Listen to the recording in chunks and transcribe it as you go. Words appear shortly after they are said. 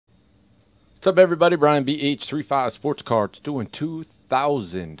What's up, everybody? Brian BH35 Sports Cards doing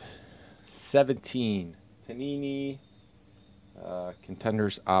 2017 Panini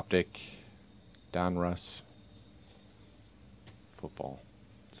Contenders Optic Donruss football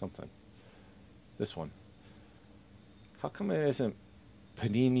something. This one. How come it isn't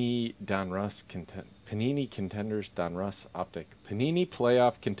Panini Donruss Panini Contenders Donruss Optic Panini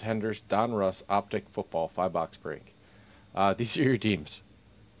Playoff Contenders Donruss Optic Football 5-box break? These are your teams.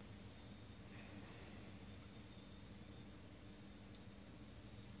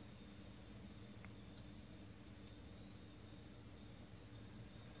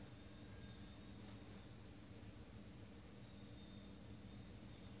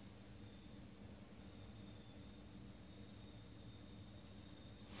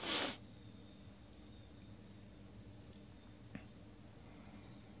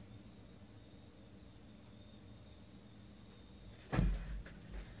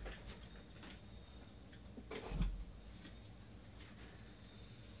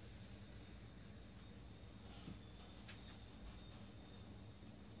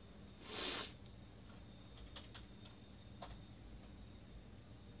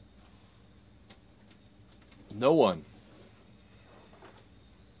 No one.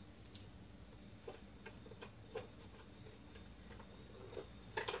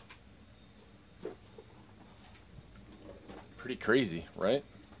 Pretty crazy, right?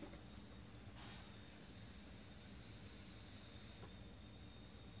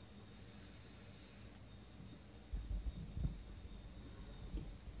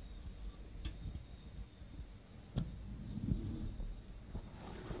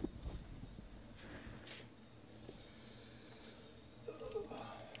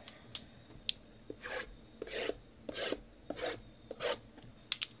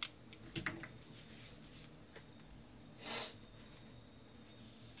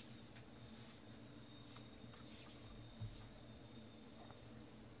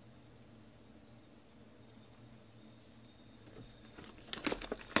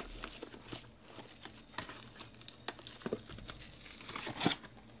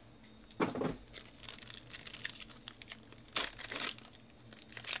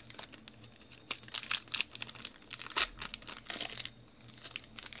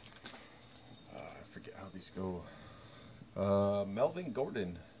 How these go. Melvin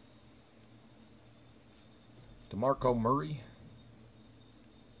Gordon, DeMarco Murray.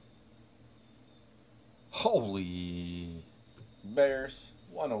 Holy Bears,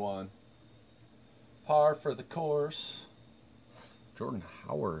 101. Par for the course. Jordan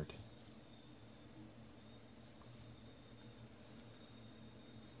Howard.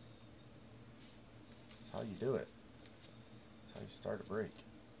 That's how you do it. That's how you start a break.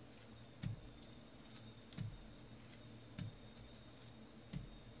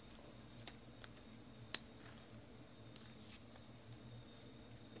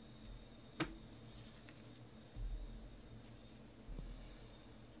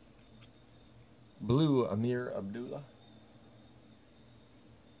 Blue Amir Abdullah.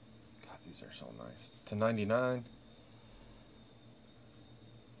 God, these are so nice. /99.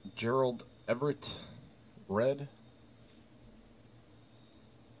 Gerald Everett, red.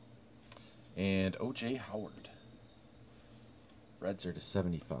 And O.J. Howard. Reds are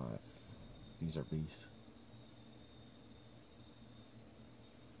 /75. These are beasts.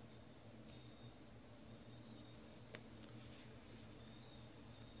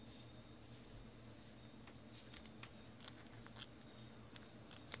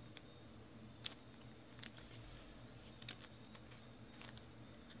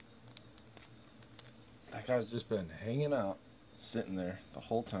 That guy's just been hanging out, sitting there the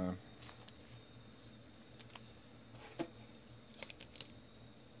whole time.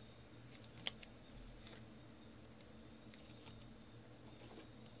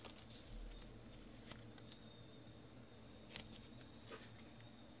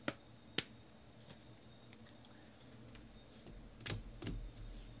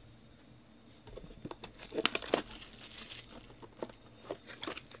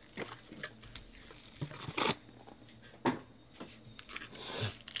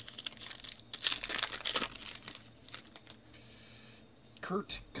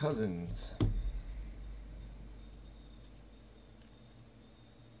 Kirk Cousins.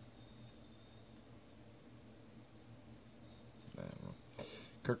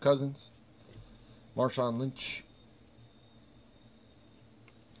 Kirk Cousins. Marshawn Lynch.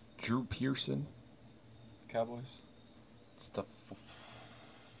 Drew Pearson. Cowboys. It's the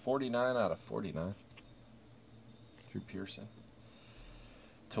 49 out of 49. Drew Pearson.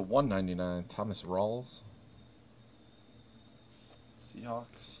 /199, Thomas Rawls.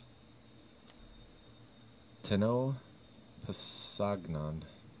 Seahawks. Teno Pasagnon,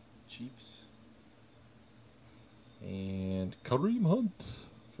 Chiefs. And Kareem Hunt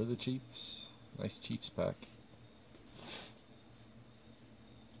for the Chiefs. Nice Chiefs pack.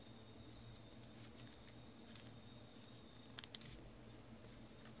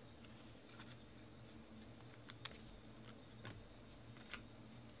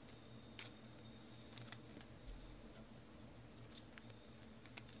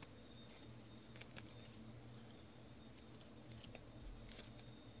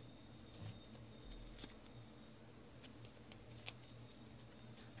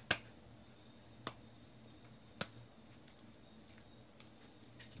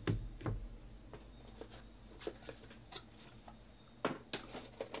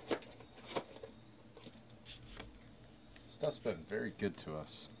 Stuff's been very good to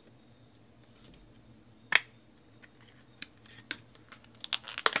us.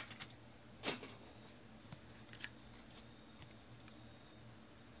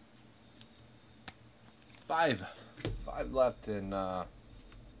 Five left in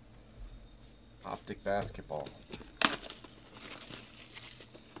Optic basketball.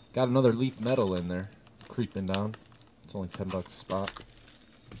 Got another leaf metal in there, creeping down. It's only $10 a spot.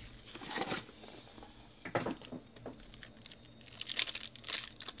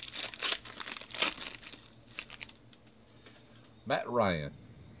 Matt Ryan,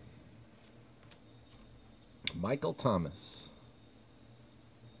 Michael Thomas,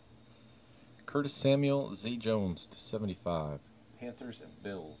 Curtis Samuel, Zay Jones to 75. Panthers and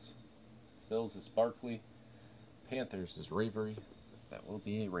Bills. Bills is Barkley. Panthers is Ravery. That will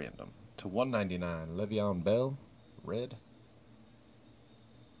be a random. To 199, Le'Veon Bell, red.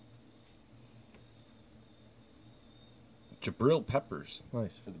 Jabril Peppers,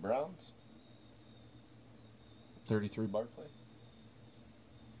 nice for the Browns. 33 Barkley.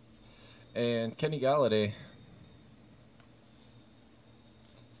 And Kenny Galladay.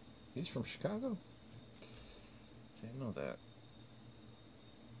 He's from Chicago? Didn't know that.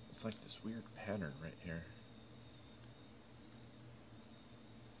 It's like this weird pattern right here.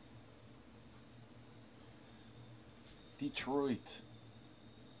 Detroit.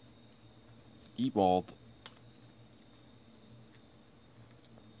 Ewald.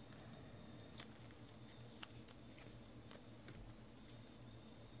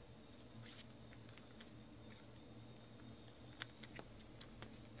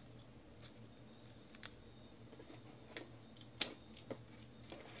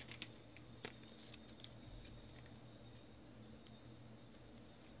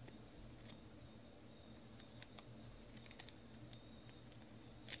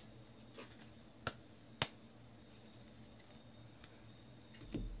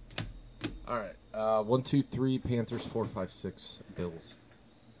 All right, 1, 2, 3 Panthers, 4, 5, 6 Bills.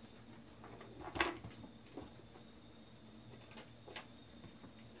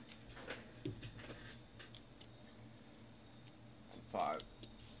 It's a 5.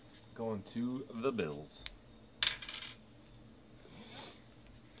 Going to the Bills.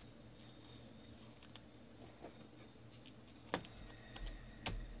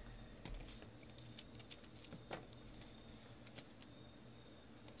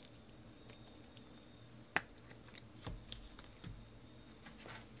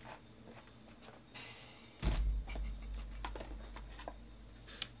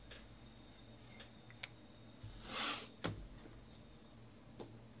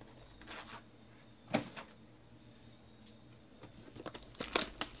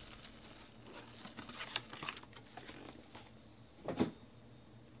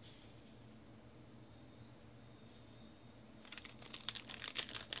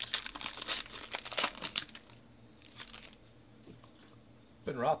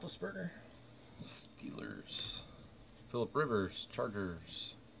 Ben Roethlisberger, Steelers. Phillip Rivers,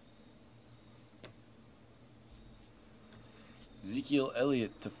 Chargers. Ezekiel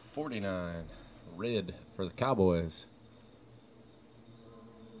Elliott to 49, red for the Cowboys.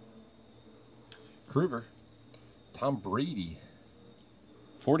 Kruger, Tom Brady,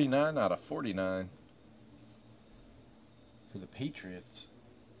 49 out of 49 for the Patriots.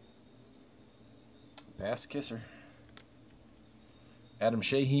 Bass Kisser. Adam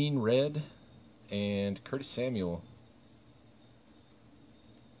Shaheen, red, and Curtis Samuel.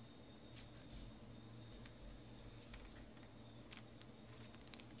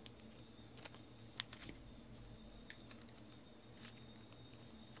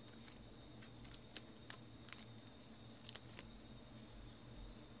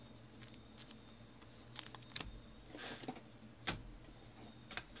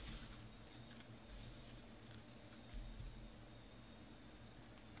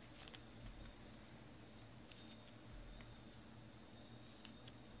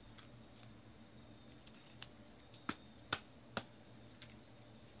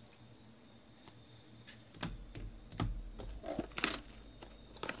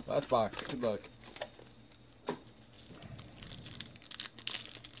 Last box. Good luck.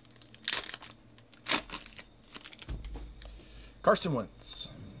 Carson Wentz.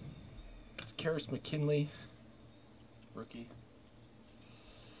 Karis McKinley, rookie.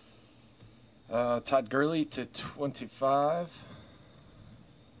 Todd Gurley to 25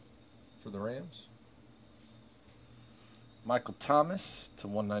 for the Rams. Michael Thomas to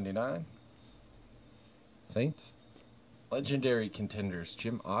 199. Saints. Legendary Contenders.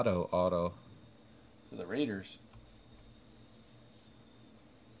 Jim Otto for the Raiders.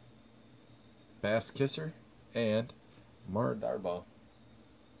 Bass Kisser and Mara Darbaugh.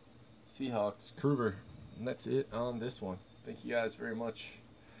 Seahawks, Kruger. And that's it on this one. Thank you guys very much.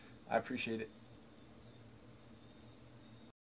 I appreciate it.